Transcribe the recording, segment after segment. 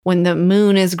when the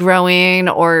moon is growing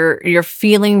or you're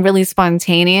feeling really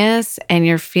spontaneous and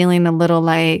you're feeling a little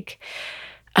like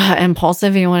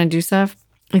impulsive and you want to do stuff,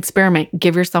 experiment.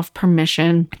 Give yourself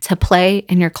permission to play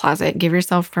in your closet. Give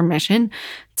yourself permission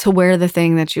to wear the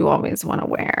thing that you always want to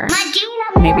wear.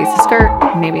 Maybe it's a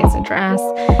skirt. Maybe it's a dress.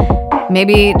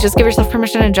 Maybe just give yourself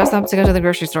permission to dress up to go to the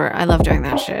grocery store. I love doing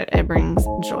that shit. It brings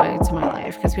joy to my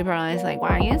life because people are always like,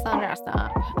 why are you so dressed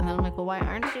up? And then I'm like, well, why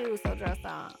aren't you so dressed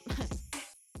up?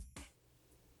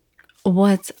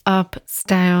 What's up,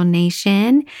 Style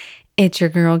Nation? It's your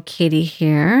girl, Katie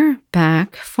here,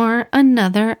 back for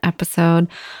another episode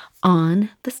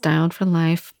on the Styled for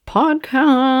Life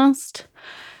podcast.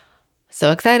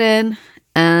 So excited,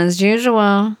 as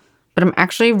usual, but I'm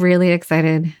actually really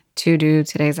excited to do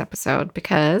today's episode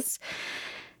because,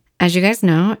 as you guys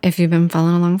know, if you've been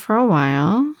following along for a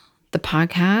while, the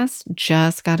podcast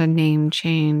just got a name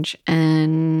change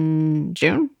in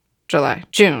June.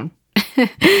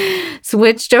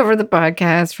 Switched over the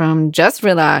podcast from Just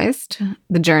Realized,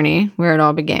 the journey where it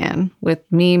all began with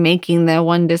me making the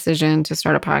one decision to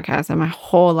start a podcast, and my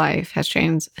whole life has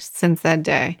changed since that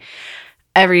day.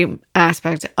 Every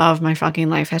aspect of my fucking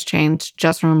life has changed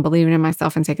just from believing in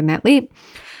myself and taking that leap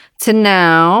to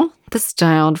now the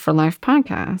Styled for Life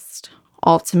podcast.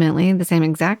 Ultimately, the same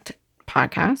exact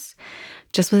podcast,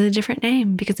 just with a different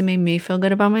name because it made me feel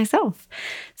good about myself.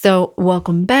 So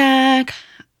welcome back.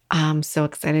 I'm so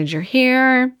excited you're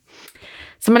here.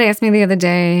 Somebody asked me the other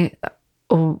day,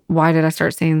 why did I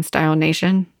start saying Style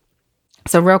Nation?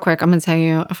 So real quick, I'm going to tell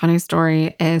you a funny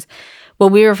story is, well,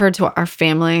 we refer to our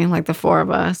family, like the four of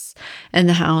us in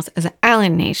the house, as an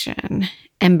Allen Nation.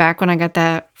 And back when I got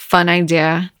that fun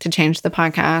idea to change the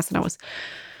podcast and I was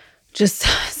just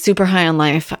super high on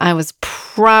life, I was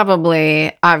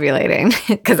probably ovulating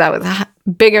because I was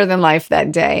bigger than life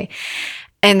that day.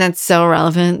 And that's so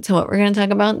relevant to what we're going to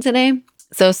talk about today.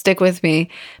 So stick with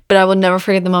me. But I will never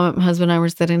forget the moment my husband and I were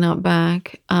sitting out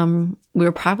back. We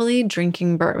were probably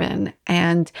drinking bourbon.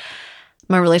 And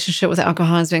my relationship with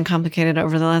alcohol has been complicated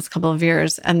over the last couple of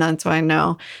years. And that's why I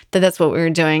know that that's what we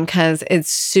were doing because it's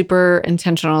super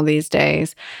intentional these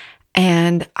days.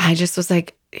 And I just was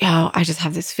like, I just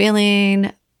have this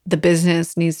feeling the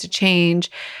business needs to change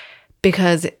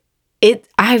because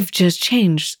I've just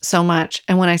changed so much.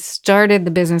 And when I started the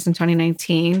business in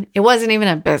 2019, it wasn't even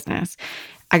a business.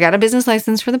 I got a business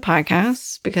license for the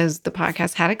podcast because the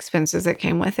podcast had expenses that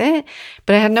came with it,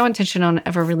 but I had no intention on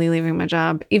ever really leaving my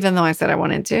job, even though I said I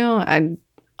wanted to.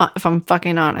 If I'm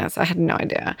fucking honest, I had no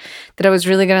idea that I was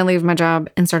really going to leave my job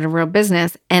and start a real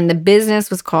business. And the business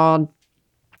was called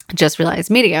Just Realized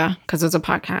Media because it was a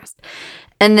podcast.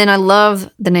 And then I love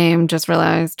the name Just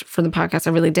Realized for the podcast. I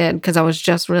really did because I was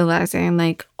just realizing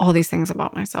like all these things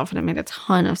about myself and it made a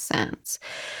ton of sense.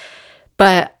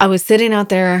 But I was sitting out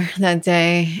there that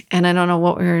day and I don't know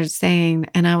what we were saying.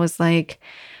 And I was like,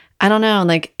 I don't know,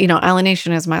 like, Allen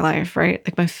Nation is my life, right?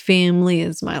 Like my family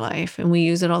is my life and we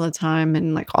use it all the time.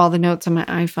 And like all the notes on my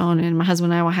iPhone and my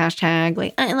husband and I will hashtag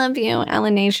like, I love you,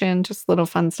 Allen Nation, just little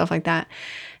fun stuff like that.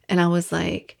 And I was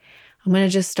like, I'm going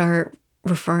to just start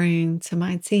referring to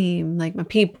my team, like my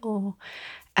people,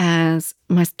 as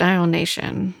my Style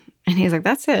Nation. And he's like,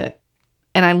 that's it.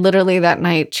 And I literally that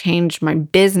night changed my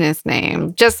business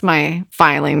name, just my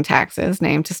filing taxes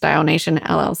name, to Style Nation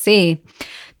LLC,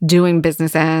 doing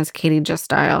business as Katie Just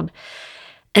Styled.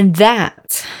 And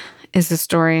that is the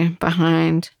story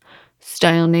behind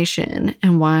Style Nation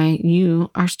and why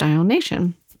you are Style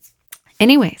Nation.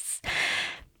 Anyways,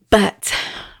 but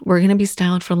we're going to be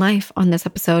styled for life on this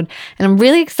episode. And I'm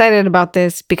really excited about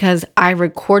this because I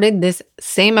recorded this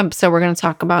same episode we're going to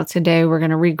talk about today. We're going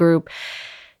to regroup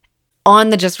on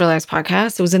the Just Realized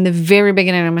podcast. It was in the very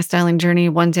beginning of my styling journey.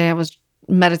 One day I was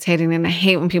meditating, and I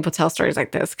hate when people tell stories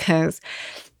like this because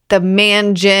the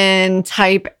man-gen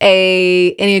type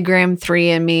A Enneagram 3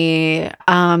 in me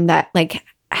that like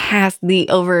has the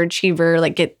overachiever,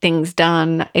 like get things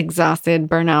done, exhausted,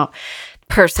 burnout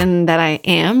person that I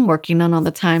am working on all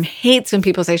the time hates when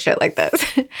people say shit like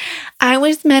this. I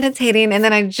was meditating and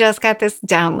then I just got this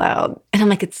download and I'm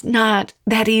like, it's not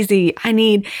that easy. I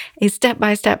need a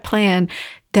step-by-step plan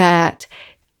that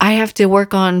I have to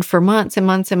work on for months and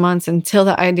months and months until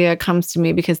the idea comes to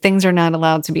me because things are not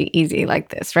allowed to be easy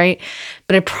like this, right?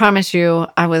 But I promise you,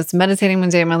 I was meditating one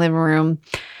day in my living room,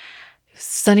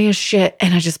 sunny as shit,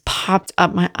 and I just popped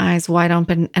up, my eyes wide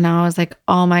open, and I was like,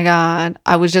 oh my God,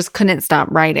 couldn't stop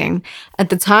writing. At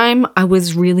the time, I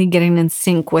was really getting in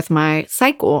sync with my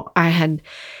cycle. I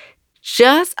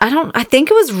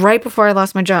think it was right before I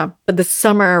lost my job, but the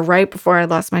summer right before I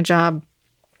lost my job,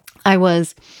 I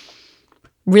was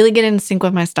really getting in sync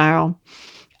with my style.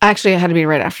 Actually, it had to be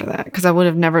right after that because I would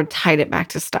have never tied it back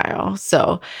to style.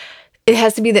 So it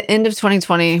has to be the end of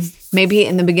 2020, maybe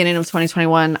in the beginning of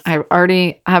 2021. I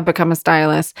already have become a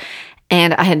stylist,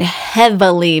 and I had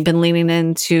heavily been leaning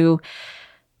into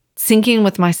syncing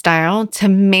with my style to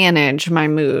manage my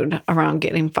mood around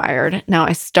getting fired. Now,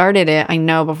 I started it, I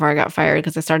know, before I got fired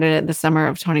because I started it the summer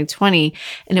of 2020.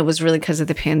 And it was really because of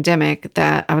the pandemic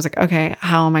that I was like, okay,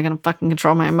 how am I going to fucking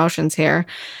control my emotions here?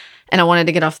 And I wanted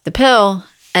to get off the pill.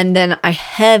 And then I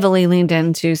heavily leaned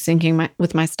into syncing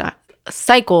with my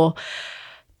cycle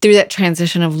through that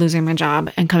transition of losing my job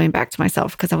and coming back to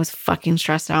myself because I was fucking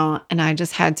stressed out. And I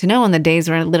just had to know on the days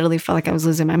where I literally felt like I was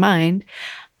losing my mind,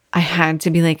 I had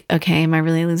to be like, okay, am I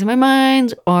really losing my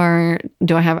mind? Or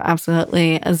do I have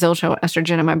absolutely a zilch of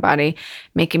estrogen in my body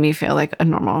making me feel like a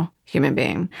normal human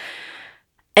being?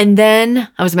 And then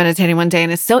I was meditating one day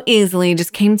and it so easily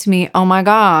just came to me, oh my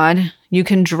God, you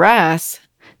can dress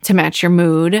to match your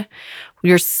mood,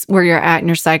 where you're at in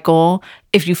your cycle.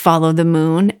 If you follow the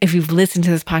moon, if you've listened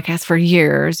to this podcast for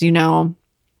years, you know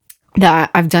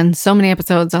that I've done so many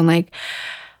episodes on like,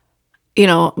 you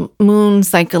know, moon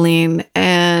cycling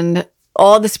and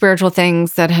all the spiritual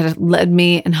things that had led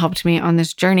me and helped me on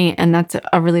this journey. And that's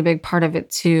a really big part of it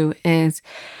too, is,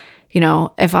 you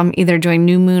know, if I'm either doing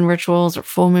new moon rituals or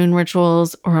full moon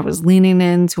rituals, or I was leaning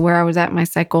into where I was at in my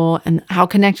cycle and how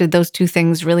connected those two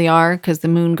things really are, because the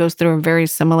moon goes through a very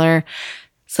similar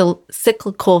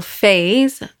cyclical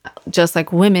phase, just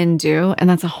like women do. And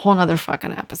that's a whole nother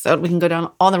fucking episode. We can go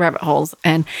down all the rabbit holes.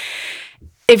 And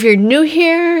if you're new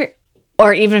here,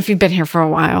 or even if you've been here for a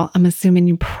while, I'm assuming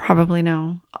you probably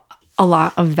know a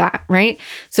lot of that, right?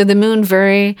 So the moon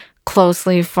very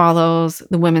closely follows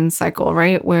the women's cycle,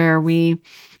 right? Where we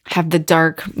have the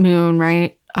dark moon,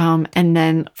 right? And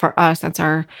then for us, that's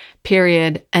our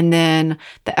period. And then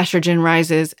the estrogen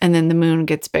rises and then the moon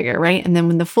gets bigger, right? And then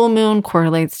when the full moon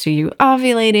correlates to you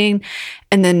ovulating,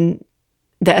 and then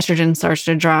the estrogen starts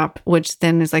to drop, which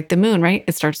then is like the moon, right?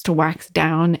 It starts to wax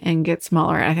down and get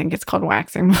smaller. I think it's called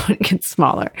waxing when it gets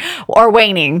smaller, or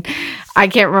waning. I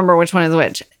can't remember which one is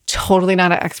which. Totally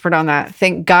not an expert on that.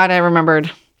 Thank God I remembered.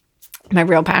 My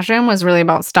real passion was really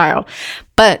about style.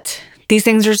 But these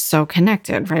things are so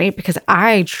connected, right? Because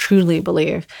I truly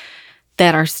believe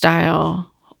that our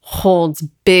style holds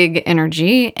big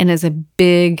energy and is a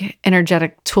big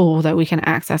energetic tool that we can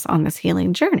access on this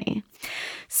healing journey.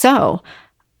 So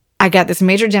I got this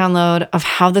major download of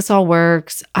how this all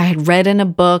works. I had read in a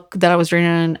book that I was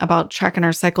reading about tracking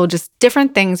our cycle, just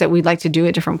different things that we'd like to do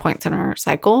at different points in our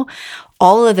cycle,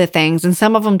 all of the things. And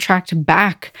some of them tracked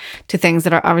back to things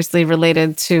that are obviously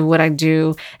related to what I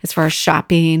do as far as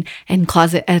shopping and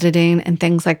closet editing and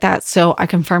things like that. So I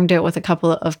confirmed it with a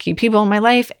couple of key people in my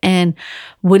life. And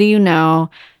what do you know?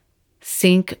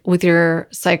 Sync with your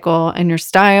cycle and your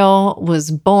style was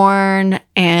born.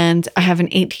 And I have an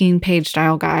 18-page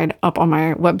style guide up on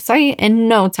my website in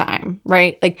no time,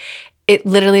 right? Like it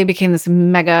literally became this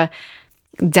mega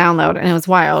download and it was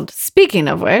wild. Speaking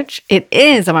of which, it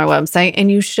is on my website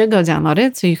and you should go download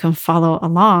it so you can follow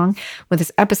along with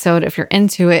this episode if you're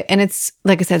into it. And it's,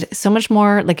 like I said, so much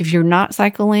more. Like if you're not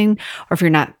cycling, or if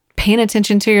you're not paying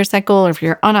attention to your cycle, or if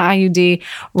you're on an IUD,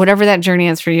 whatever that journey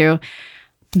is for you,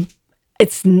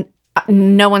 it's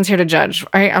no one's here to judge,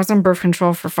 right? I was on birth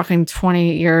control for fucking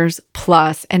 20 years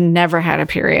plus and never had a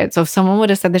period. So if someone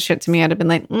would have said this shit to me, I'd have been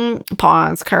like,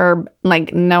 pause, curb.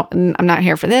 Like, no, I'm not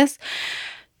here for this.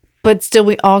 But still,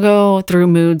 we all go through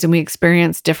moods and we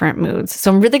experience different moods.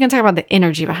 So I'm really going to talk about the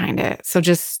energy behind it. So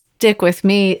just stick with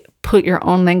me, put your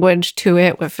own language to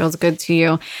it, what feels good to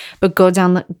you. But go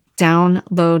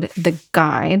download the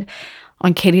guide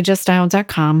on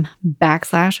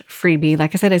katiejuststyle.com/freebie.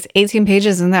 Like I said, it's 18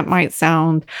 pages and that might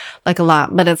sound like a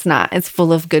lot, but it's not. It's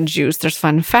full of good juice. There's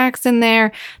fun facts in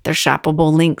there. There's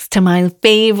shoppable links to my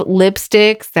fave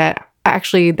lipsticks that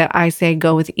I say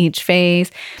go with each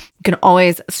phase. You can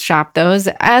always shop those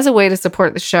as a way to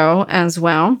support the show as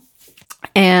well.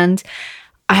 And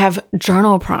I have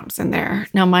journal prompts in there.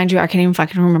 Now, mind you, I can't even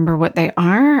fucking remember what they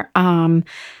are.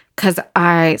 Because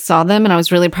I saw them and I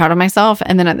was really proud of myself.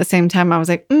 And then at the same time, I was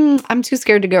like, I'm too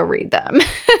scared to go read them.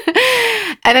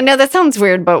 And I know that sounds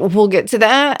weird, but we'll get to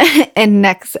that in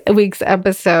next week's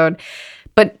episode.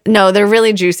 But no, they're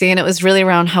really juicy. And it was really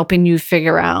around helping you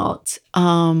figure out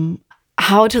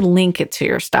how to link it to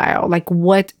your style, like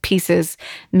what pieces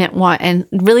meant what, and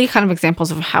really kind of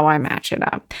examples of how I match it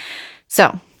up.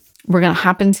 So we're going to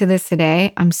hop into this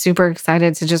today. I'm super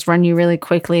excited to just run you really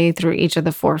quickly through each of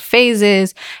the 4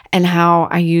 phases and how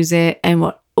I use it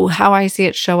and how I see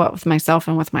it show up with myself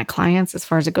and with my clients as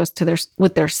far as it goes to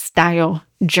their style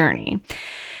journey.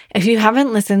 If you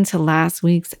haven't listened to last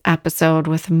week's episode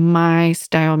with my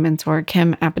style mentor,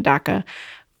 Kim Apodaca,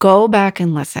 go back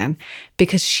and listen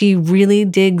because she really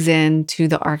digs into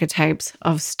the archetypes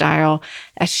of style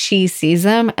as she sees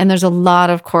them. And there's a lot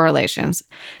of correlations.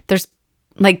 There's,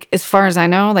 like, as far as I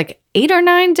know, like 8 or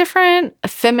 9 different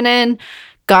feminine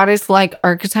goddess-like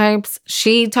archetypes.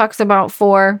 She talks about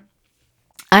 4.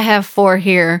 I have 4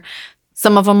 here.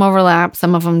 Some of them overlap,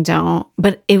 some of them don't,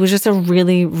 but it was just a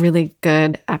really, really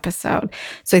good episode.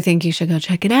 So I think you should go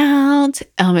check it out.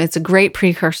 It's a great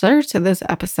precursor to this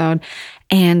episode.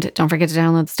 And don't forget to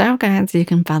download the style guide so you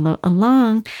can follow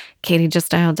along.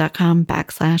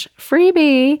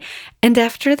 KatieJustStyle.com/freebie. And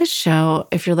after the show,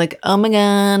 if you're like, oh my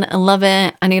God, I love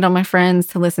it, I need all my friends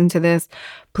to listen to this,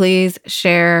 please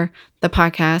share the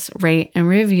podcast, rate and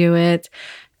review it.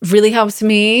 Really helps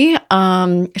me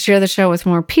share the show with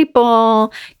more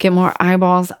people, get more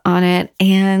eyeballs on it,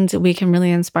 and we can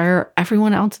really inspire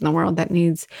everyone else in the world that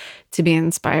needs to be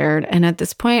inspired. And at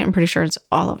this point, I'm pretty sure it's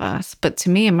all of us. But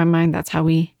to me, in my mind, that's how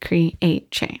we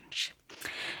create change.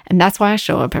 And that's why I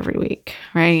show up every week,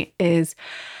 right? These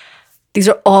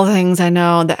are all things I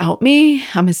know that help me.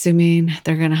 I'm assuming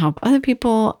they're going to help other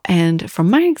people. And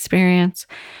from my experience,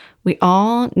 we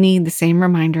all need the same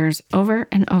reminders over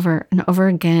and over and over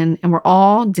again. And we're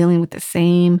all dealing with the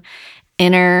same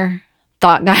inner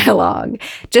thought dialogue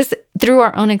just through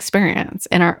our own experience.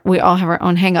 And we all have our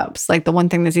own hangups. Like the one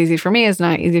thing that's easy for me is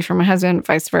not easy for my husband,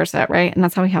 vice versa, right? And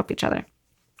that's how we help each other.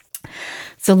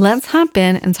 So let's hop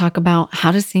in and talk about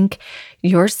how to sync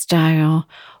your style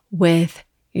with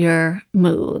your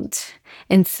mood,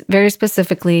 and very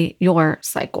specifically your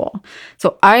cycle.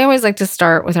 So I always like to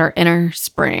start with our inner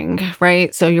spring,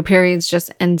 right? So your periods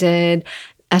just ended,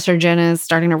 estrogen is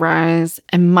starting to rise.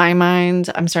 In my mind,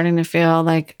 I'm starting to feel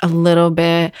like a little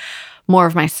bit more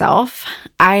of myself.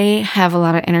 I have a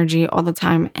lot of energy all the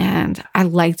time and I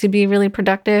like to be really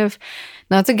productive.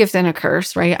 Now, it's a gift and a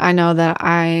curse, right? I know that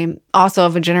I'm also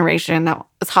of a generation that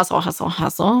was hustle, hustle,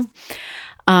 hustle.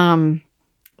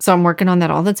 So I'm working on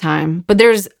that all the time. But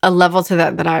there's a level to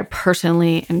that I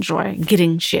personally enjoy,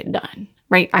 getting shit done,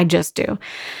 right? I just do.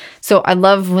 So I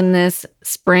love when this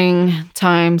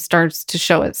springtime starts to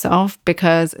show itself,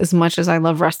 because as much as I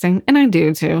love resting, and I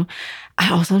do too,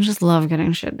 I also just love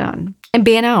getting shit done and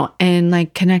being out and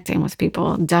like connecting with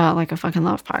people. Duh, like I fucking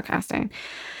love podcasting.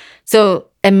 So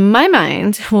in my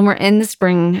mind, when we're in the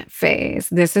spring phase,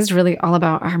 this is really all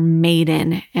about our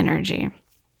maiden energy.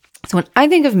 So when I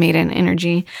think of maiden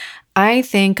energy, I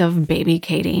think of baby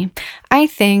Katie. I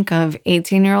think of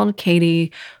 18-year-old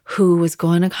Katie who was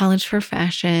going to college for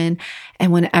fashion.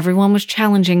 And when everyone was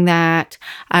challenging that,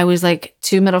 I was like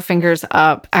 2 middle fingers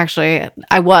up. Actually,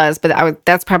 I was, but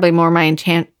that's probably more my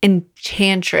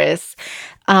enchantress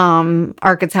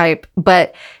archetype.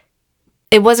 But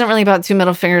it wasn't really about 2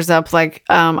 middle fingers up, like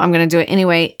I'm going to do it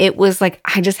anyway. It was like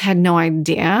I just had no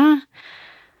idea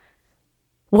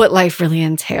what life really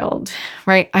entailed,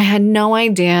 right? I had no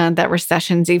idea that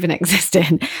recessions even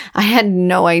existed. I had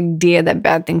no idea that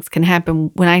bad things can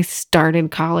happen. When I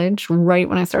started college, right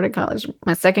when I started college,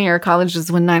 my second year of college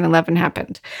is when 9/11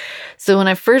 happened. So when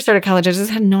I first started college, I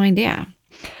just had no idea,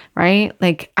 right?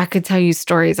 Like I could tell you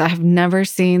stories. I have never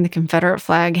seen the Confederate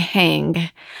flag hang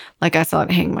like I saw it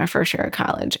hang my first year of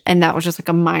college. And that was just like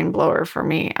a mind blower for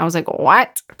me. I was like,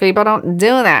 what? People don't do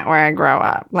that where I grow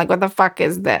up. Like, what the fuck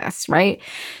is this, right?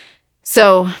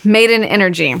 So maiden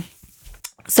energy.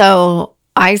 So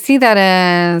I see that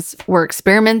as we're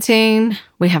experimenting.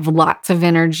 We have lots of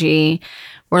energy.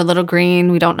 We're a little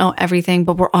green. We don't know everything,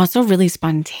 but we're also really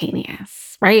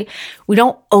spontaneous, right? We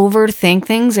don't overthink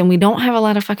things and we don't have a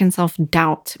lot of fucking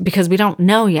self-doubt because we don't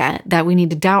know yet that we need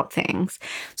to doubt things.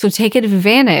 So take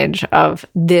advantage of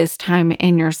this time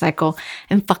in your cycle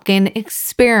and fucking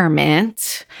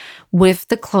experiment with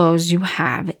the clothes you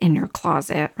have in your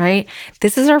closet, right?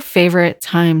 This is our favorite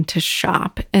time to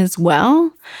shop as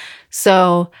well.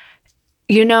 So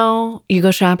you know, you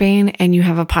go shopping and you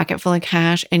have a pocket full of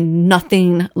cash and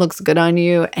nothing looks good on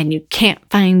you and you can't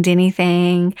find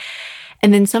anything.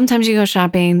 And then sometimes you go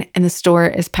shopping and the store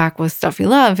is packed with stuff you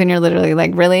love and you're literally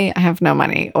like, really? I have no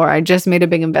money, or I just made a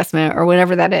big investment, or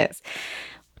whatever that is.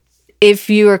 If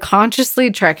you are consciously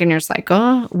tracking your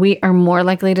cycle, we are more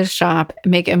likely to shop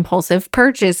and make impulsive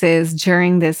purchases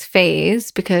during this phase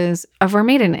because of our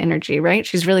maiden energy, right?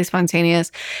 She's really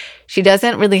spontaneous. She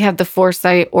doesn't really have the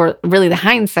foresight or really the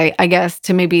hindsight, I guess,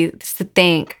 to maybe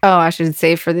think, oh, I should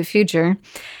save for the future.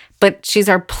 But she's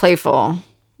our playful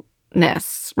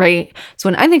right? So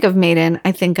when I think of maiden,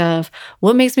 I think of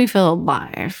what makes me feel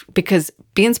alive, because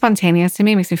being spontaneous to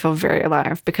me makes me feel very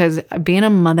alive, because being a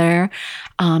mother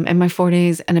in my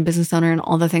 40s and a business owner and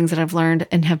all the things that I've learned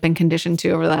and have been conditioned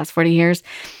to over the last 40 years,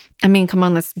 I mean, come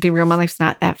on, let's be real. My life's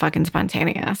not that fucking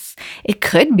spontaneous. It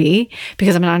could be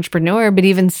because I'm an entrepreneur, but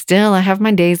even still, I have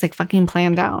my days like fucking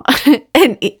planned out.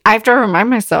 And I have to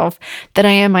remind myself that I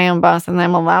am my own boss and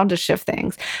I'm allowed to shift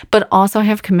things, but also I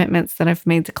have commitments that I've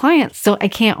made to clients. So I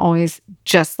can't always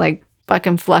just like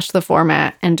fucking flush the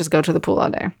format and just go to the pool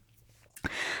all day.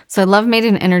 So I love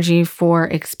maiden energy for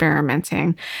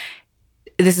experimenting.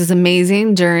 This is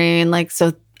amazing during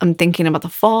so I'm thinking about the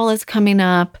fall is coming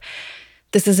up.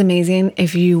 This is amazing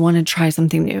if you want to try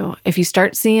something new. If you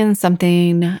start seeing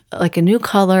something like a new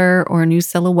color or a new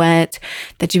silhouette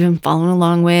that you've been following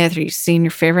along with, or you've seen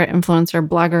your favorite influencer,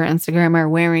 blogger, Instagrammer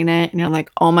wearing it, and you're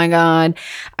like, oh my God,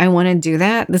 I want to do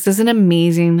that. This is an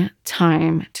amazing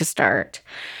time to start.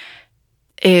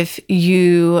 If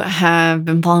you have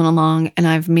been following along and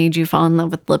I've made you fall in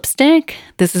love with lipstick,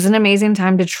 this is an amazing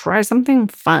time to try something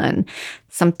fun.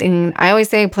 Something, I always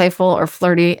say playful or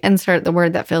flirty, insert the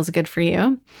word that feels good for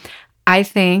you. I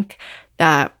think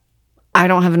that I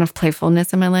don't have enough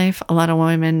playfulness in my life. A lot of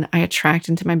women I attract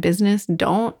into my business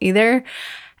don't either.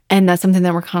 And that's something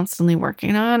that we're constantly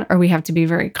working on, or we have to be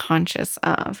very conscious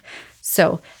of.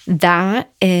 So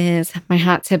that is my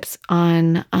hot tips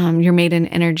on your maiden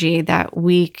energy that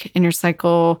week in your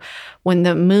cycle when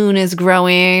the moon is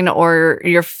growing, or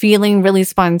you're feeling really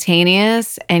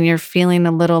spontaneous and you're feeling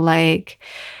a little like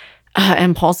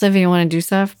impulsive and you want to do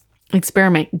stuff.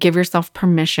 Experiment. Give yourself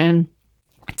permission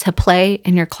to play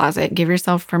in your closet. Give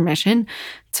yourself permission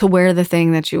to wear the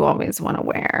thing that you always want to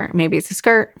wear. Maybe it's a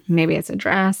skirt. Maybe it's a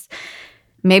dress.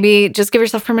 Maybe just give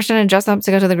yourself permission to dress up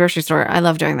to go to the grocery store. I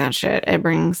love doing that shit. It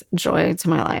brings joy to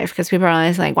my life because people are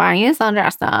always like, why are you so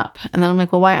dressed up? And then I'm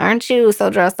like, well, why aren't you so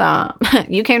dressed up?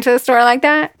 You came to the store like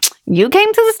that? You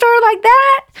came to the store like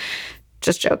that?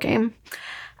 Just joking.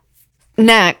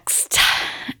 Next,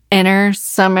 inner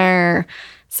summer.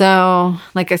 So,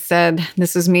 like I said,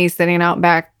 this was me sitting out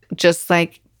back just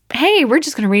like, hey, we're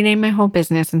just going to rename my whole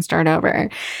business and start over.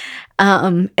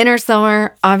 Inner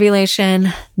summer, ovulation,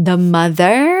 the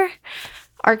mother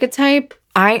archetype.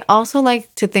 I also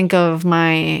like to think of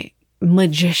my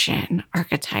magician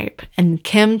archetype. And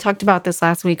Kim talked about this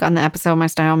last week on the episode My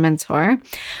Style Mentor,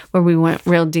 where we went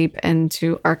real deep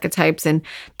into archetypes and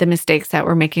the mistakes that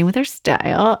we're making with our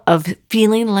style of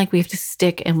feeling like we have to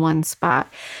stick in one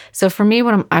spot. So for me,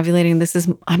 when I'm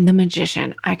ovulating, I'm the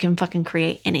magician. I can fucking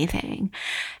create anything.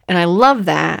 And I love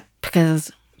that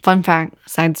because, fun fact,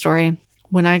 side story,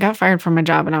 when I got fired from my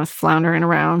job and I was floundering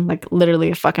around like literally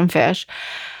a fucking fish,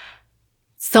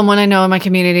 someone I know in my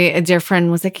community, a dear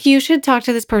friend, was like, you should talk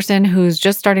to this person who's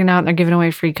just starting out and they're giving away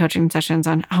free coaching sessions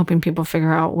on helping people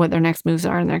figure out what their next moves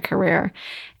are in their career.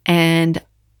 And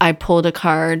I pulled a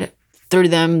card through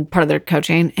them, part of their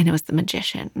coaching, and it was the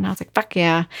magician. And I was like, fuck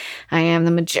yeah, I am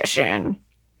the magician.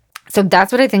 So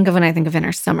that's what I think of when I think of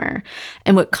inner summer.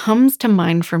 And what comes to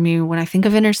mind for me when I think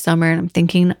of inner summer and I'm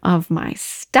thinking of my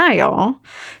style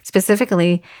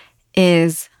specifically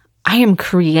is I am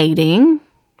creating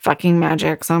fucking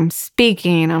magic. So I'm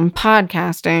speaking, I'm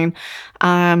podcasting,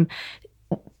 I'm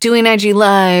doing IG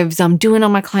lives, I'm doing all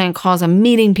my client calls, I'm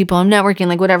meeting people, I'm networking,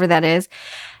 like whatever that is.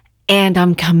 And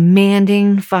I'm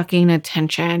commanding fucking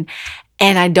attention.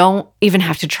 And I don't even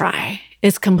have to try.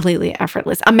 It's completely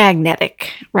effortless. I'm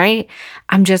magnetic, right?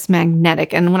 I'm just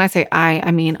magnetic. And when I say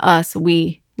I mean us,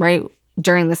 we, right?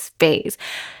 During this phase.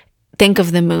 Think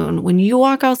of the moon. When you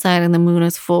walk outside and the moon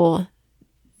is full,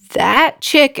 that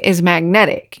chick is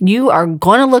magnetic. You are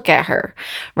going to look at her,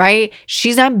 right?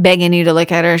 She's not begging you to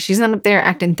look at her. She's not up there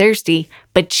acting thirsty,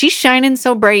 but she's shining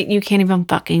so bright you can't even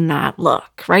fucking not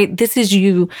look, right? This is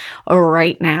you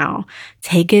right now.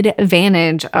 Take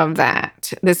advantage of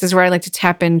that. This is where I like to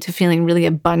tap into feeling really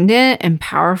abundant and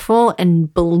powerful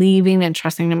and believing and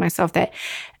trusting in myself that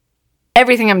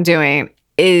everything I'm doing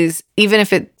is, even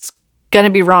if it's going to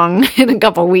be wrong in a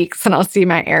couple weeks and I'll see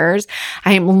my errors,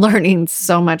 I am learning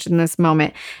so much in this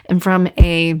moment. And from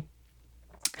a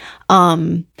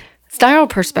style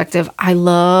perspective, I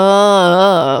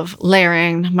love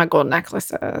layering my gold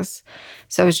necklaces.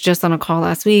 So I was just on a call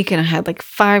last week and I had like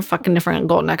 5 fucking different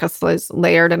gold necklaces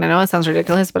layered. And I know it sounds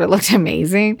ridiculous, but it looked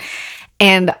amazing.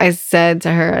 And I said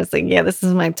to her, I was like, yeah, this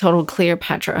is my total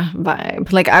Cleopatra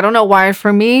vibe. Like, I don't know why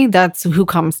for me, that's who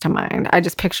comes to mind. I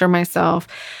just picture myself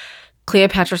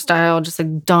Cleopatra style, just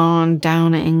like dawn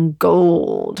down in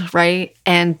gold, right?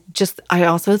 And just, I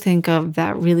also think of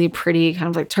that really pretty kind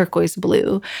of like turquoise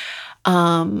blue.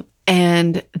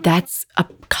 And that's a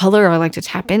color I like to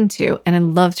tap into. And I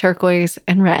love turquoise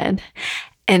and red.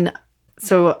 And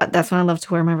so that's when I love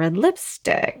to wear my red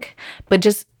lipstick. But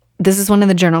just, this is one of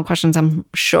the journal questions, I'm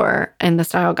sure. And the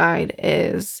style guide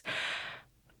is,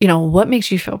 what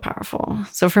makes you feel powerful?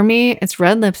 So for me, it's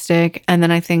red lipstick. And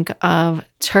then I think of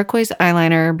turquoise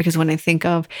eyeliner, because when I think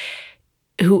of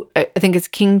I think it's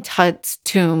King Tut's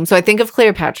tomb. So I think of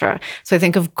Cleopatra. So I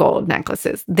think of gold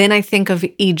necklaces. Then I think of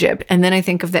Egypt. And then I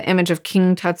think of the image of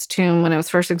King Tut's tomb when it was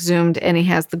first exhumed, and he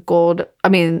has the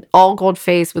all gold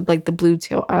face with like the blue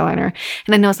teal eyeliner.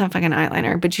 And I know it's not fucking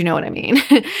eyeliner, but you know what I mean.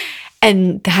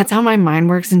 And that's how my mind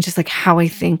works, and just like how I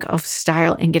think of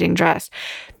style and getting dressed.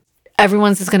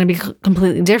 Everyone's is going to be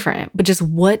completely different, but just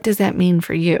what does that mean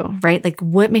for you, right? Like,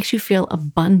 what makes you feel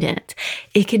abundant?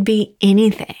 It could be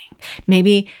anything.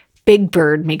 Maybe Big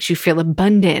Bird makes you feel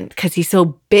abundant because he's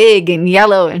so big and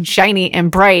yellow and shiny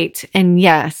and bright. And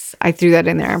yes, I threw that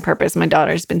in there on purpose. My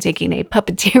daughter's been taking a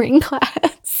puppeteering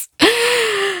class.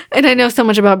 And I know so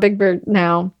much about Big Bird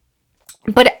now.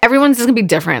 But everyone's is going to be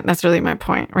different. That's really my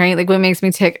point, right? Like, what makes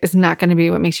me tick is not going to be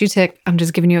what makes you tick. I'm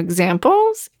just giving you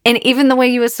examples. And even the way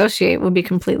you associate will be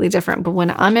completely different. But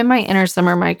when I'm in my inner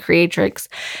summer, my creatrix,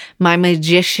 my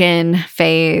magician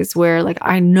phase, where like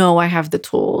I know I have the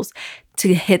tools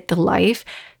to create the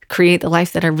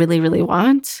life that I really, really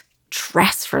want,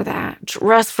 dress for that.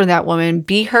 Dress for that woman.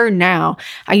 Be her now.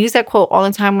 I use that quote all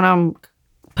the time when I'm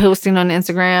posting on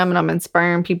Instagram and I'm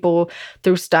inspiring people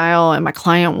through style and my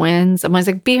client wins. I'm always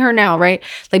like, be her now, right?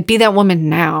 Like, be that woman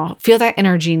now. Feel that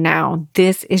energy now.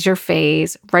 This is your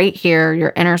phase right here,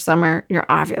 your inner summer, you're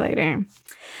ovulating.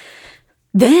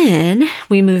 Then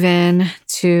we move in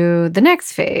to the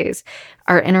next phase,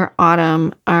 our inner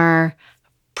autumn, our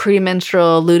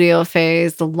premenstrual luteal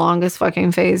phase, the longest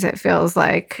fucking phase. It feels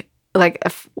like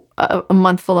a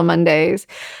month full of Mondays,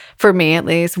 for me at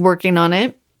least, working on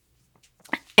it.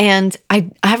 And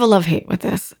I have a love-hate with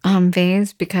this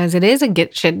phase, because it is a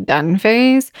get shit done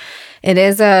phase. It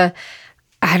is I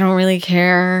don't really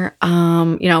care.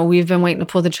 We've been waiting to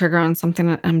pull the trigger on something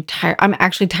that I'm tired. I'm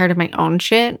actually tired of my own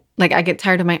shit. Like, I get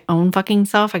tired of my own fucking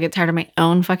self. I get tired of my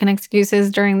own fucking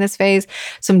excuses during this phase.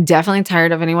 So I'm definitely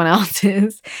tired of anyone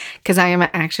else's, because I am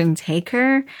an action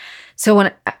taker. So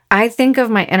when I think of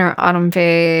my inner autumn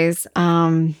phase,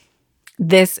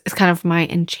 this is kind of my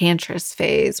enchantress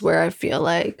phase, where I feel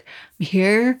like I'm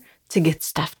here to get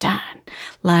stuff done.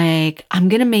 Like, I'm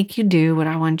going to make you do what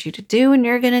I want you to do, and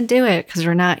you're going to do it, because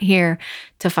we're not here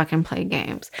to fucking play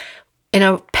games. In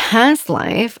a past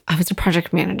life, I was a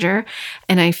project manager,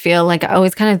 and I feel like I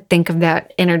always kind of think of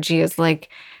that energy as like,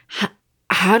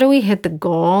 how do we hit the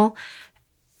goal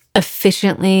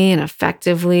efficiently and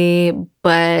effectively?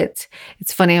 But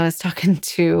it's funny, I was talking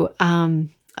to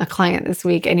a client this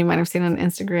week, and you might have seen on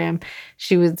Instagram,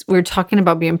 we were talking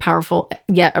about being powerful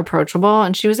yet approachable,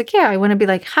 and she was like, yeah, I want to be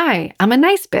like, hi, I'm a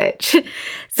nice bitch.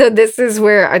 So this is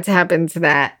where I tap into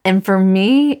that. And for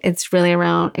me, it's really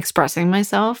around expressing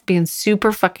myself, being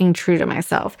super fucking true to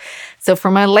myself. So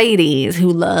for my ladies who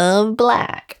love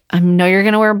black, I know you're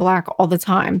going to wear black all the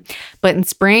time, but in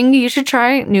spring, you should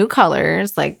try new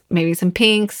colors, like maybe some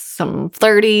pinks, some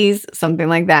flirties, something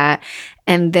like that.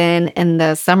 And then in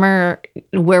the summer,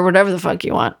 wear whatever the fuck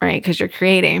you want, right? Because you're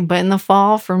creating. But in the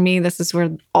fall, for me, this is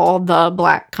where all the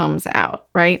black comes out,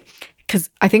 right? Because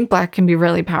I think black can be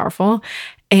really powerful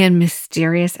and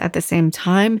mysterious at the same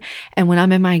time. And when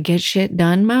I'm in my get shit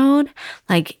done mode,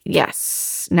 like,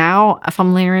 yes, now if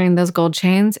I'm layering those gold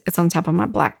chains, it's on top of my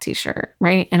black t-shirt,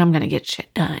 right? And I'm going to get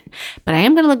shit done. But I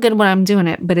am going to look good when I'm doing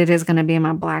it, but it is going to be in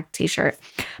my black t-shirt.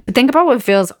 But think about what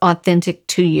feels authentic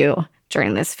to you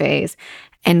during this phase.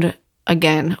 And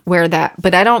again, wear that.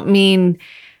 But I don't mean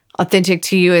authentic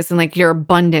to you as in like your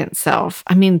abundant self.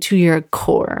 I mean to your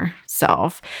core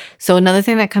self. So another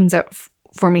thing that comes up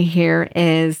for me here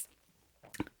is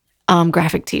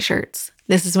graphic t-shirts.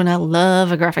 This is when I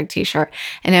love a graphic t-shirt,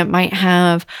 and it might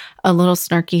have a little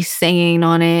snarky saying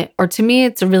on it. Or to me,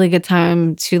 it's a really good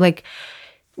time to like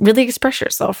really express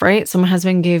yourself, right? So my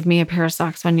husband gave me a pair of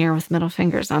socks one year with middle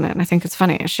fingers on it, and I think it's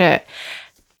funny as shit.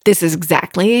 This is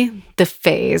exactly the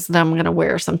phase that I'm going to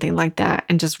wear something like that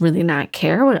and just really not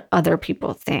care what other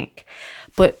people think.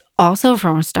 But also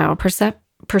from a style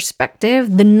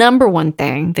perspective, the number one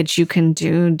thing that you can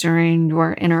do during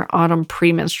your inner autumn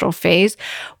premenstrual phase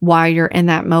while you're in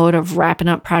that mode of wrapping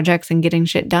up projects and getting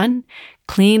shit done,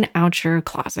 clean out your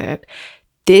closet.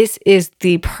 This is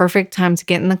the perfect time to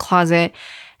get in the closet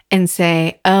and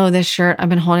say, oh, this shirt I've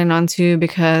been holding on to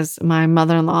because my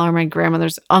mother-in-law or my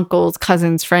grandmother's uncle's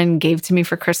cousin's friend gave to me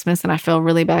for Christmas, and I feel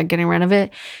really bad getting rid of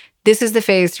it. this is the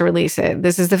phase to release it.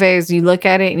 This is the phase you look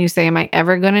at it and you say, am I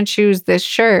ever going to choose this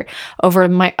shirt over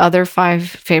my other 5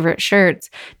 favorite shirts?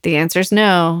 The answer is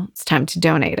no. It's time to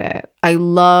donate it. I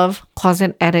love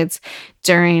closet edits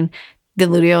during the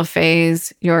luteal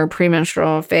phase, your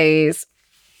premenstrual phase.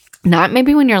 Not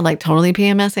maybe when you're like totally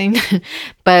PMSing,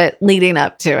 but leading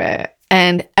up to it.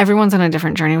 And everyone's on a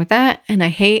different journey with that. And I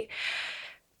hate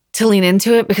to lean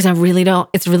into it because I really don't.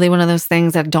 It's really one of those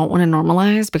things that I don't want to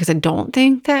normalize, because I don't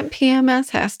think that PMS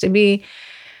has to be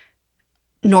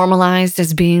normalized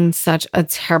as being such a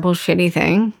terrible, shitty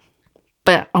thing.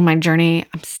 But on my journey,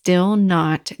 I'm still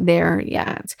not there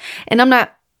yet. And I'm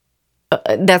not,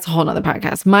 that's a whole nother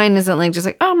podcast. Mine isn't like just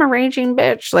like, oh, I'm a raging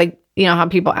bitch. Like, you know, how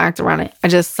people act around it. I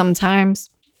just sometimes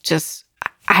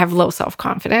I have low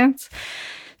self-confidence.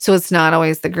 So it's not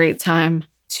always the great time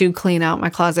to clean out my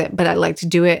closet, but I like to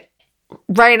do it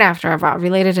right after I've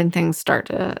ovulated and things start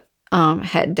to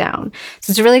head down.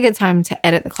 So it's a really good time to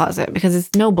edit the closet because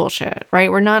it's no bullshit, right?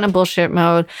 We're not in a bullshit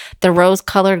mode. The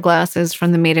rose-colored glasses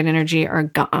from the maiden energy are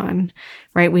gone,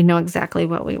 right? We know exactly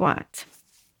what we want.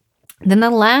 Then the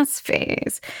last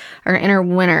phase, our inner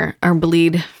winter, our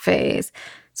bleed phase.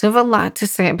 So I have a lot to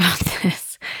say about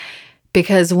this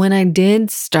because when I did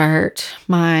start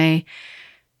my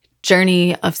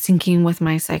journey of syncing with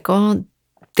my cycle,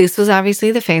 this was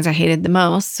obviously the phase I hated the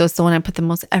most. So it's the one I put the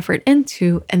most effort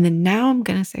into. And then now I'm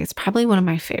going to say it's probably one of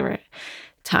my favorite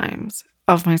times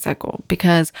of my cycle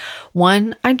because,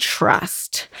 one, I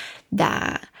trust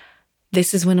that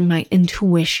this is when my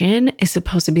intuition is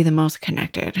supposed to be the most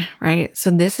connected, right?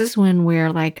 So this is when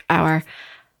we're like our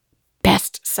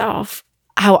best self,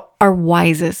 our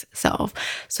wisest self.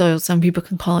 So some people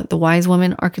can call it the wise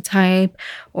woman archetype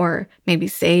or maybe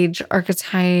sage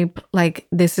archetype. Like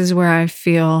this is where I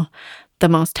feel the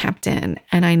most tapped in.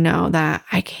 And I know that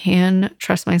I can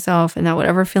trust myself and that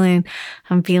whatever feeling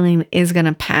I'm feeling is going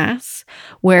to pass.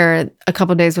 Where a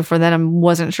couple of days before that, I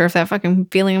wasn't sure if that fucking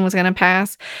feeling was going to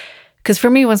pass. Because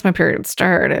for me, once my period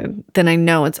started, then I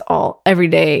know it's all, every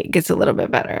day gets a little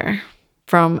bit better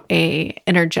from a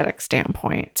energetic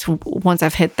standpoint once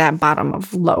I've hit that bottom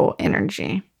of low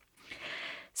energy.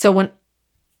 So when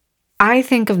I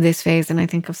think of this phase and I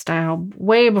think of style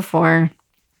way before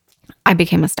I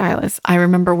became a stylist, I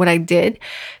remember what I did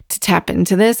to tap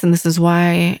into this, and this is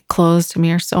why clothes to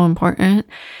me are so important,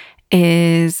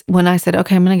 is when I said,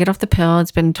 okay, I'm going to get off the pill.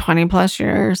 It's been 20 plus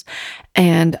years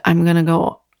and I'm going to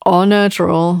go all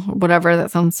natural, whatever.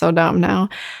 That sounds so dumb now.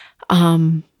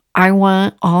 I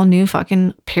want all new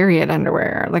fucking period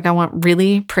underwear. Like I want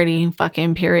really pretty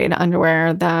fucking period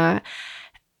underwear that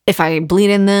if I bleed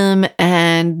in them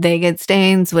and they get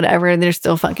stains, whatever, they're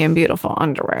still fucking beautiful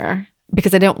underwear.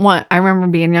 Because I remember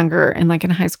being younger and like in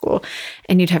high school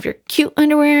and you'd have your cute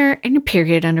underwear and your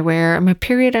period underwear. And my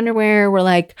period underwear were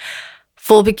like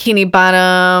full bikini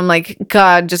bottom, like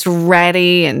God, just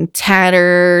ratty and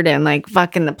tattered and like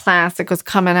fucking the plastic was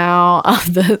coming out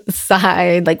of the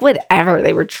side, like whatever.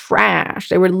 They were trash.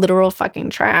 They were literal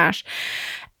fucking trash.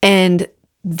 And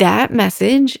that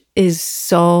message is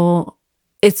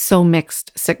it's so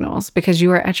mixed signals because you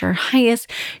are at your highest,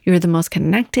 you're the most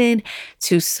connected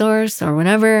to source or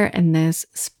whatever. And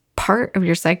this part of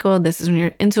your cycle, this is when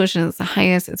your intuition is the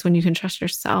highest. It's when you can trust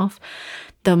yourself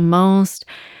the most.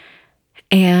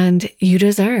 And you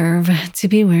deserve to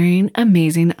be wearing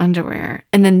amazing underwear.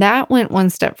 And then that went one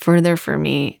step further for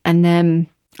me. And then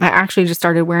I actually just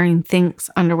started wearing Thinx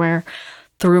underwear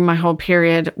through my whole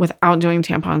period without doing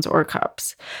tampons or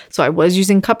cups. So I was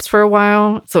using cups for a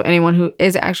while. So anyone who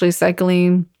is actually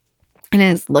cycling and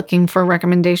is looking for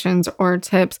recommendations or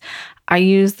tips, I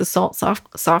used the Salt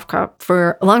soft cup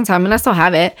for a long time and I still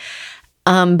have it.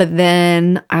 But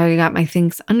then I got my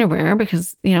Thinx underwear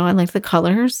because, you know, I liked the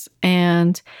colors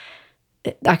and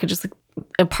I could just,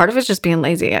 a part of it's just being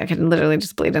lazy. I could literally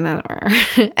just bleed in underwear.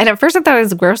 And at first I thought it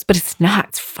was gross, but it's not.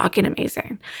 It's fucking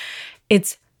amazing.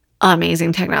 It's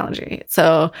amazing technology.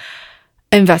 So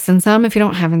invest in some if you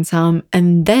don't have in some.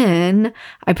 And then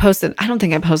I think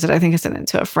I sent it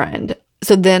to a friend.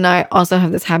 So then I also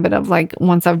have this habit of like,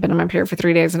 once I've been on my period for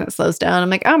 3 days and it slows down, I'm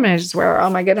like, I'm going to just wear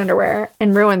all my good underwear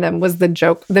and ruin them was the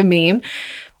joke, the meme.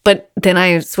 But then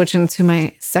I switch into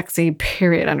my sexy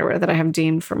period underwear that I have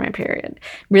deemed for my period.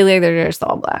 Really, they're just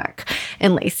all black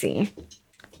and lacy.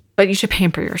 But you should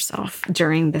pamper yourself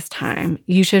during this time.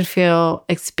 You should feel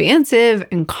expansive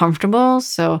and comfortable.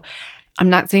 So I'm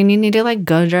not saying you need to like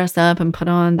go dress up and put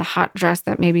on the hot dress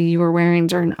that maybe you were wearing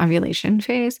during ovulation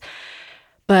phase.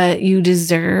 but you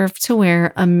deserve to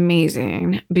wear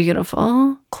amazing,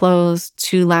 beautiful clothes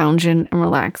to lounge in and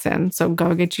relax in. So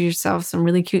go get yourself some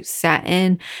really cute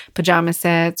satin pajama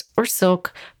sets or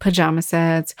silk pajama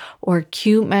sets or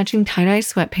cute matching tie-dye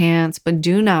sweatpants, but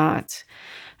do not,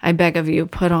 I beg of you,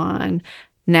 put on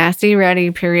nasty,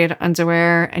 ratty period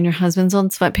underwear and your husband's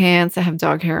old sweatpants that have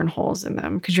dog hair and holes in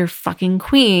them because you're fucking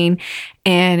queen.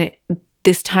 And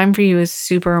this time for you is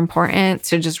super important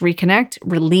to just reconnect,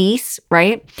 release,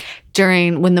 right?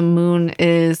 During when the moon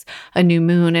is a new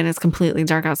moon and it's completely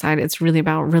dark outside, it's really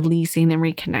about releasing and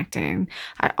reconnecting.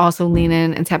 I also lean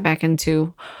in and tap back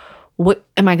into what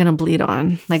am I going to bleed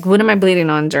on? Like, what am I bleeding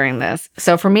on during this?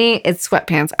 So for me, it's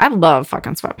sweatpants. I love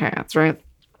fucking sweatpants, right?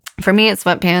 For me, it's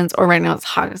sweatpants, or right now it's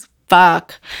hot as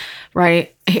fuck,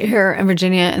 right? Here in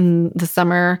Virginia in the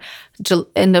summer,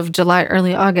 end of July,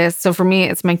 early August. So for me,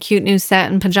 it's my cute new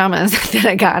satin pajamas that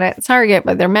I got at Target,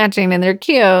 but they're matching and they're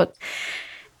cute.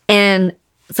 And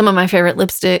some of my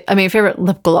favorite favorite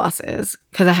lip glosses,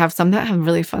 because I have some that have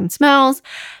really fun smells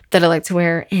that I like to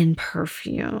wear in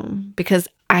perfume because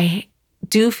I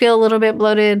do feel a little bit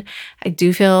bloated. I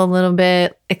do feel a little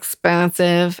bit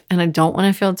expansive and I don't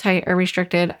want to feel tight or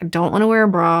restricted. I don't want to wear a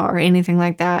bra or anything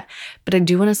like that, but I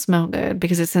do want to smell good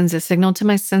because it sends a signal to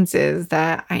my senses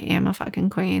that I am a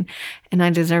fucking queen and I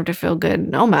deserve to feel good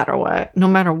no matter what, no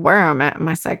matter where I'm at in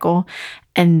my cycle.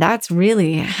 And that's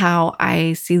really how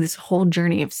I see this whole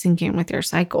journey of syncing with your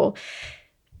cycle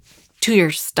to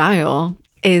your style,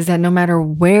 is that no matter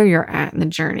where you're at in the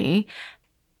journey,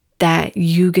 that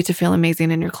you get to feel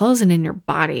amazing in your clothes and in your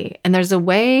body. And there's a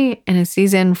way and a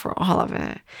season for all of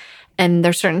it. And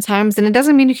there's certain times, and it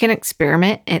doesn't mean you can't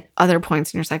experiment at other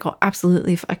points in your cycle.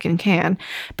 Absolutely fucking can.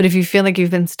 But if you feel like you've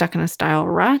been stuck in a style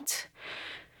rut,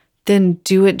 then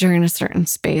do it during a certain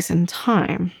space and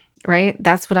time, right?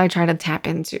 That's what I try to tap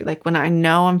into. Like when I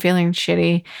know I'm feeling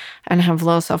shitty and have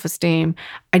low self-esteem,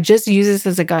 I just use this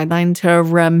as a guideline to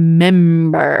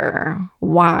remember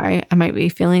why I might be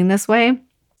feeling this way.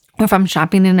 Or if I'm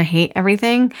shopping and I hate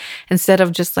everything, instead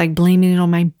of just like blaming it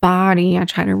on my body, I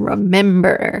try to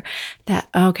remember that,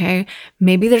 okay,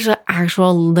 maybe there's an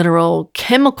actual literal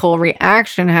chemical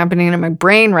reaction happening in my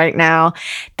brain right now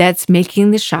that's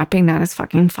making the shopping not as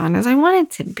fucking fun as I want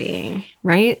it to be,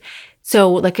 right?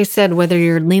 So like I said, whether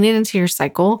you're leaning into your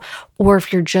cycle or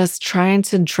if you're just trying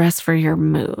to dress for your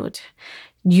mood,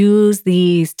 use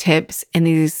these tips and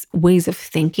these ways of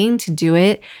thinking to do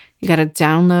it. You got to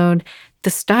download the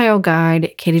style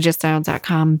guide,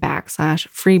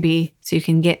 katiejuststyle.com/freebie, so you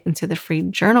can get into the free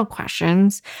journal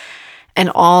questions.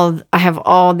 And I have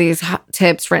all these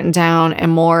tips written down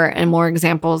and more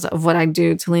examples of what I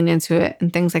do to lean into it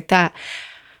and things like that.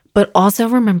 But also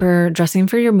remember, dressing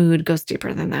for your mood goes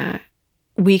deeper than that.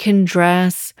 We can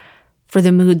dress for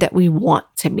the mood that we want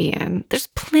to be in. There's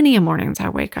plenty of mornings I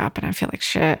wake up and I feel like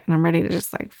shit and I'm ready to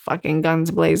just like fucking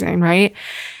guns blazing, right?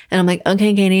 And I'm like,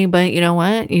 okay, Katie, but you know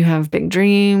what? You have big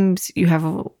dreams. You have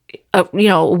a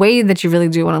way that you really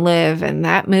do want to live, and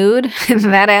that mood and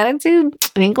that attitude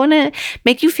ain't going to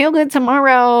make you feel good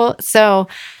tomorrow. So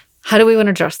how do we want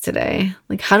to dress today?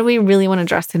 Like, how do we really want to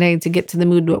dress today to get to the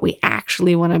mood what we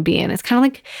actually want to be in? It's kind of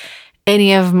like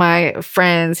any of my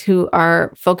friends who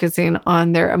are focusing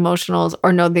on their emotionals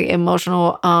or know the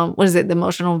emotional, the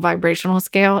emotional vibrational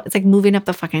scale. It's like moving up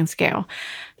the fucking scale.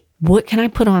 What can I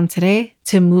put on today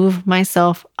to move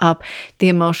myself up the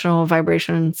emotional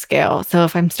vibration scale? So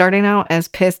if I'm starting out as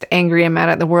pissed, angry, and mad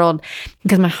at the world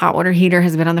because my hot water heater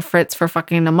has been on the fritz for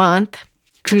fucking a month,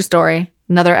 true story,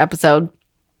 another episode.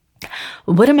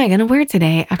 What am I going to wear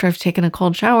today after I've taken a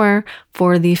cold shower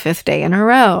for the 5th day in a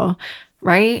row,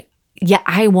 right? Yeah,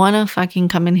 I want to fucking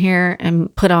come in here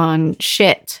and put on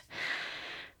shit.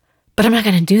 But I'm not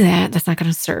going to do that. That's not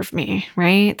going to serve me,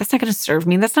 right? That's not going to serve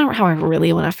me. That's not how I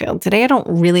really want to feel. Today, I don't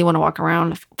really want to walk around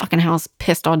the fucking house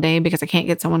pissed all day because I can't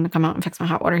get someone to come out and fix my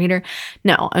hot water heater.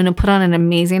 No, I'm going to put on an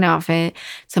amazing outfit,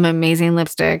 some amazing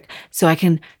lipstick, so I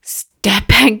can step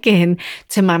back in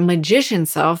to my magician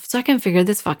self so I can figure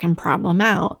this fucking problem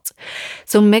out.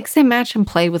 So mix and match and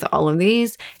play with all of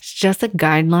these. It's just a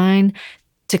guideline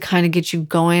to kind of get you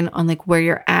going on like where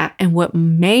you're at and what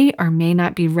may or may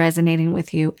not be resonating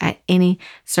with you at any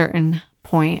certain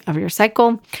point of your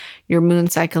cycle, your moon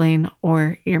cycling,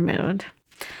 or your mood.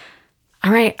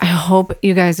 All right, I hope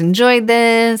you guys enjoyed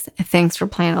this. Thanks for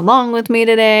playing along with me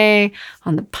today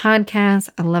on the podcast.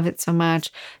 I love it so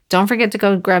much. Don't forget to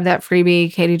go grab that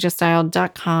freebie,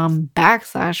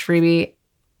 katiejuststyle.com/freebie,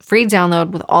 free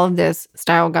download with all of this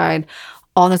style guide,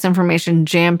 all this information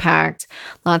jam-packed,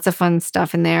 lots of fun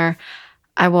stuff in there.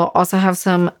 I will also have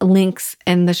some links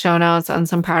in the show notes on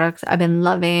some products I've been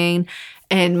loving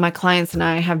And my clients and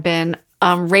I have been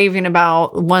raving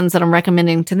about ones that I'm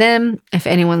recommending to them. If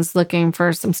anyone's looking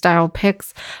for some style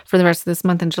picks for the rest of this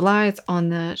month in July, it's on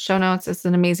the show notes. It's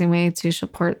an amazing way to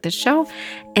support the show.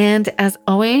 And as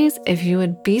always, if you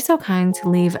would be so kind to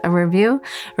leave a review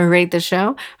or rate the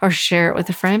show or share it with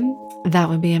a friend, that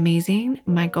would be amazing.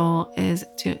 My goal is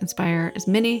to inspire as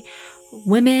many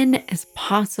women as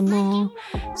possible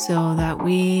so that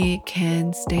we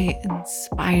can stay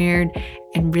inspired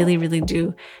and really, really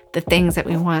do the things that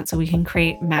we want so we can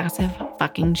create massive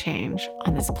fucking change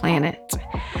on this planet.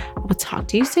 We'll talk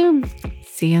to you soon.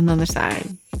 See you on the other side.